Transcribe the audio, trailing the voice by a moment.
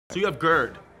So you have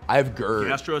GERD. I have GERD.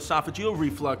 Gastroesophageal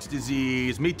reflux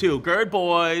disease. Me too. GERD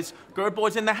boys. GERD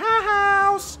boys in the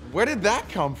house. Where did that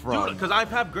come from? Dude, because I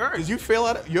have GERD. Did you fail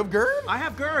out? You have GERD? I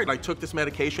have GERD. I took this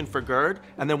medication for GERD,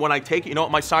 and then when I take it, you know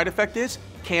what my side effect is?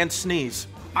 Can't sneeze.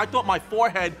 I thought my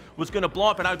forehead was gonna blow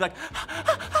up, and I was like,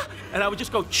 and I would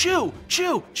just go chew,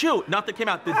 chew, chew. Nothing came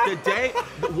out.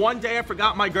 One day I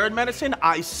forgot my GERD medicine,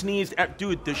 I sneezed.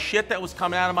 Dude, the shit that was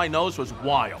coming out of my nose was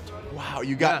wild. Wow,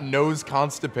 you got nose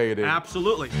constipated.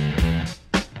 Absolutely.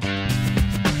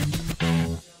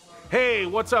 Hey,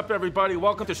 what's up, everybody?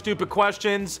 Welcome to Stupid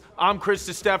Questions. I'm Chris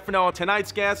Distefano.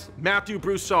 Tonight's guest, Matthew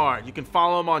Broussard. You can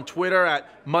follow him on Twitter at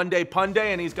Monday Punday,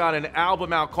 and he's got an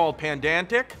album out called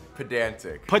Pedantic.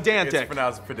 Pedantic. Pedantic. It's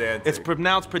pronounced pedantic. It's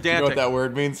pronounced pedantic. You know what that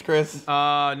word means, Chris?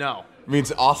 No. It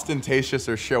means ostentatious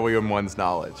or showy in one's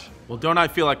knowledge. Well, don't I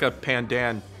feel like a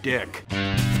pandan dick?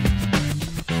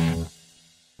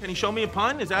 Can you show me a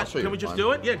pun? Is that? Can we just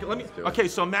do it? Yeah, let me. Okay,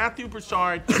 so Matthew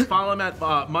Broussard, follow him at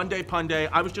Monday Punday.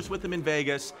 I was just with him in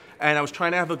Vegas, and I was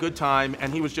trying to have a good time,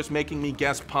 and he was just making me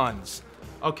guess puns.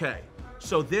 Okay,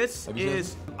 so this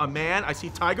is a man. I see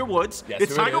Tiger Woods. Yes,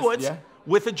 it's Tiger Woods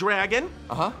with a dragon.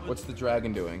 Uh-huh. What's the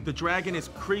dragon doing? The dragon is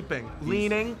creeping,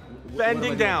 leaning,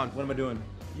 bending down. What am I doing?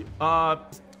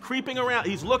 Creeping around.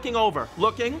 He's looking over.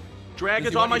 Looking.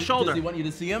 Dragon's on my shoulder. Does he want you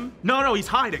to see him? No, he's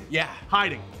hiding. Yeah.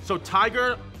 Hiding. So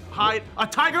Tiger. A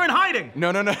tiger in hiding! No.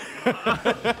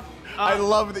 I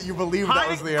love that you believe that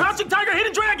was the answer. Crouching tiger,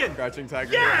 hidden dragon! Crouching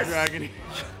tiger, yes! hidden dragon.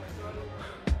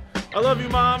 I love you,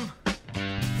 Mom.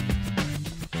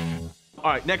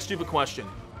 All right, next stupid question.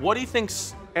 What do you think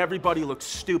everybody looks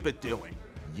stupid doing?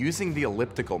 Using the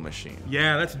elliptical machine.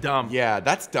 Yeah, that's dumb. Yeah,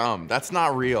 that's dumb. That's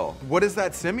not real. What does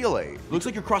that simulate? Looks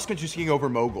like you're cross-country skiing over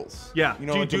moguls. Yeah. You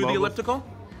know, do you do the elliptical?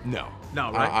 No. No,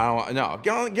 right? I don't.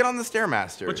 No. Get on the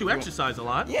Stairmaster. But you exercise a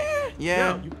lot.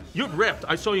 Yeah. You're ripped.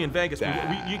 I saw you in Vegas.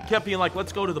 You kept being like,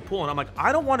 let's go to the pool. And I'm like,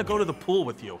 I don't want to go to the pool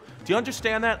with you. Do you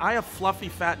understand that? I have fluffy,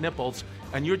 fat nipples,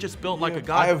 and you're just built like a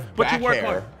guy. I have but back you work hair.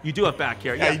 hard. You do have back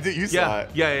hair. Yeah, you saw it.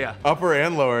 Yeah. Upper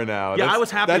and lower now. Yeah, I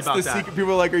was happy about that. That's the secret.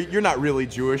 People are like, you're not really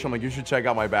Jewish. I'm like, you should check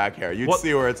out my back hair. You'd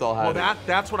see where it's all headed. Well,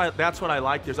 that's what I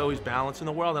like. There's always balance in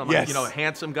the world. And I'm like, you know, a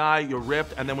handsome guy, you're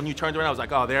ripped. And then when you turned around, I was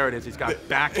like, oh, there it is. He's got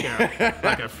back hair.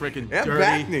 Like a freaking dirty.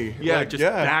 Back knee. Yeah, like,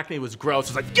 back knee was gross.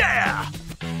 It's like, yeah!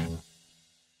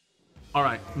 All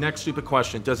right, next stupid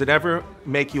question. Does it ever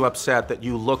make you upset that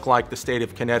you look like the state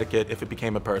of Connecticut if it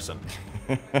became a person?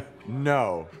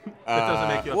 No. It doesn't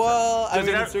make you upset. Well, I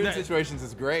mean, in certain situations,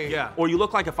 it's great. Yeah. Or you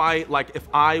look like if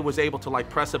I was able to like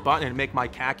press a button and make my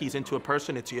khakis into a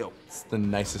person, it's you. It's the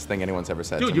nicest thing anyone's ever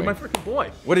said to me. Dude, you're my freaking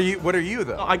boy. What are you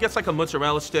though? I guess like a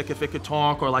mozzarella stick if it could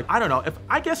talk, or like I don't know.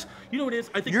 I guess you know what it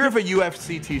is. I think if a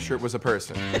UFC T-shirt was a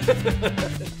person.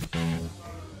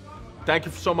 Thank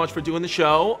you so much for doing the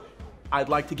show. I'd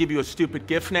like to give you a stupid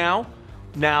gift now.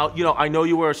 Now, you know, I know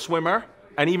you were a swimmer,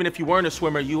 and even if you weren't a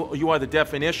swimmer, you are the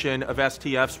definition of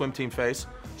STF, swim team face.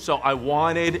 So I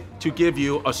wanted to give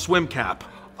you a swim cap.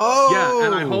 Oh! Yeah,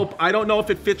 and I don't know if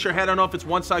it fits your head, I don't know if it's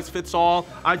one size fits all.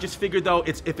 I just figured though,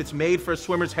 if it's made for a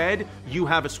swimmer's head, you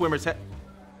have a swimmer's head.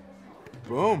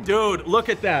 Boom. Dude, look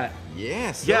at that.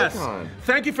 Yes.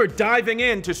 Thank you for diving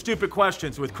into Stupid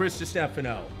Questions with Chris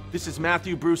Distefano. This is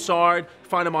Matthew Broussard.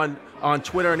 Find him on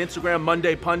Twitter and Instagram,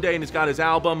 Monday Punday, and he's got his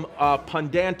album,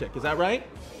 Pedantic. Is that right?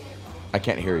 I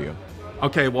can't hear you.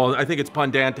 Okay, well, I think it's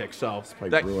Pedantic, so. It's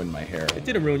probably ruined my hair. It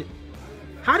didn't ruin you.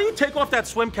 How do you take off that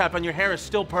swim cap and your hair is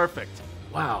still perfect?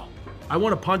 Wow. I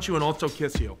want to punch you and also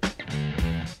kiss you.